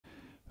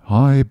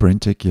Hi,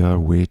 BrenTech here,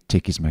 where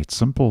tech is made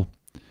simple.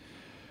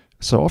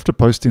 So after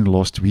posting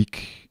last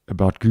week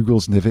about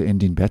Google's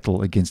never-ending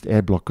battle against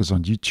ad blockers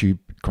on YouTube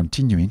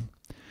continuing,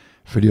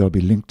 video will be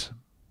linked,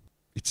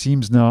 it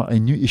seems now a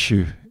new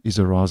issue is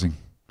arising,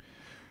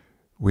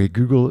 where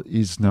Google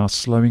is now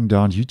slowing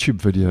down YouTube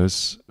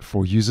videos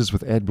for users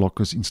with ad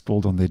blockers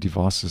installed on their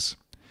devices.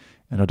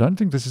 And I don't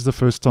think this is the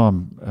first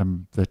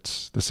time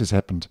that this has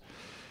happened.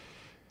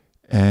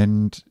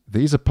 And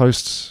there is a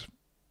post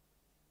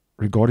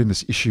regarding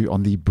this issue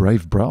on the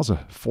Brave browser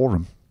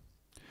forum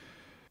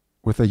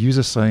with a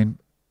user saying,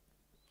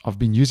 I've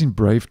been using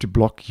Brave to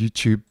block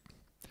YouTube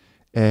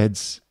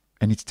ads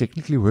and it's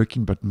technically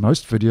working, but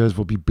most videos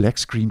will be black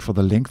screen for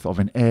the length of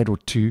an ad or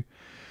two,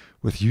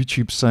 with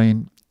YouTube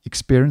saying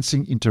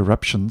experiencing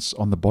interruptions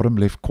on the bottom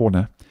left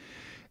corner,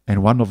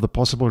 and one of the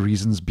possible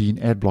reasons being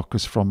ad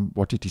blockers from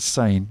what it is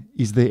saying.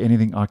 Is there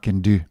anything I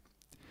can do?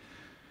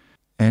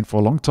 And for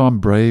a long time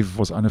Brave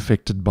was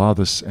unaffected by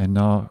this, and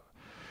now,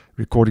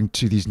 according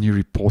to these new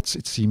reports,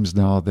 it seems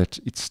now that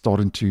it's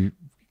starting to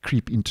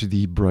creep into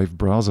the Brave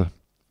browser.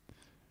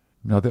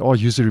 Now, there are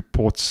user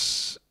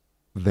reports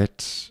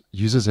that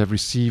users have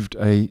received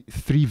a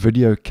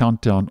 3-video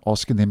countdown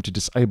asking them to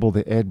disable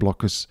their ad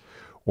blockers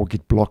or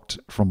get blocked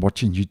from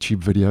watching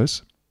YouTube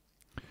videos.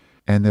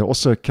 And there are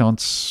also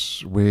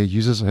accounts where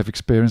users have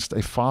experienced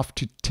a 5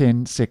 to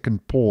 10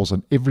 second pause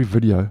on every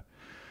video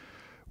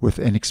with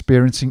an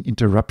experiencing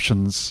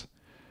interruptions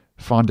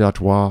find out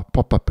why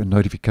pop-up and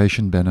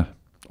notification banner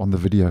on the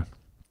video.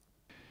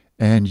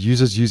 And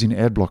users using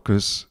ad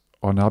blockers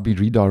are now being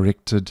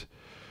redirected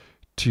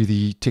to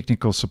the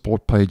technical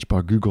support page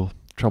by Google,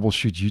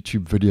 troubleshoot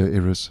YouTube video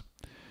errors.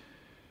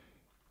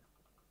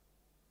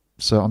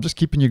 So I'm just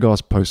keeping you guys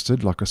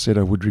posted, like I said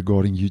I would,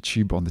 regarding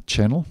YouTube on the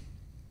channel.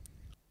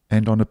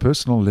 And on a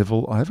personal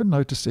level, I haven't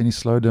noticed any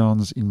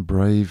slowdowns in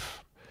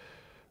Brave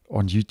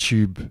on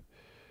YouTube,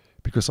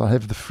 because I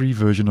have the free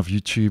version of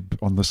YouTube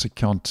on this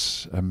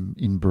account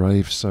in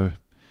Brave, so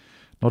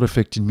not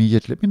affecting me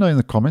yet. Let me know in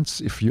the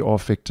comments if you are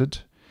affected,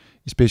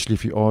 especially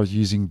if you are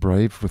using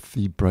Brave with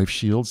the Brave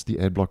Shields, the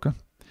ad blocker.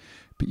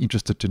 Be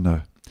interested to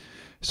know.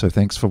 So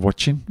thanks for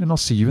watching, and I'll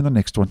see you in the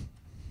next one.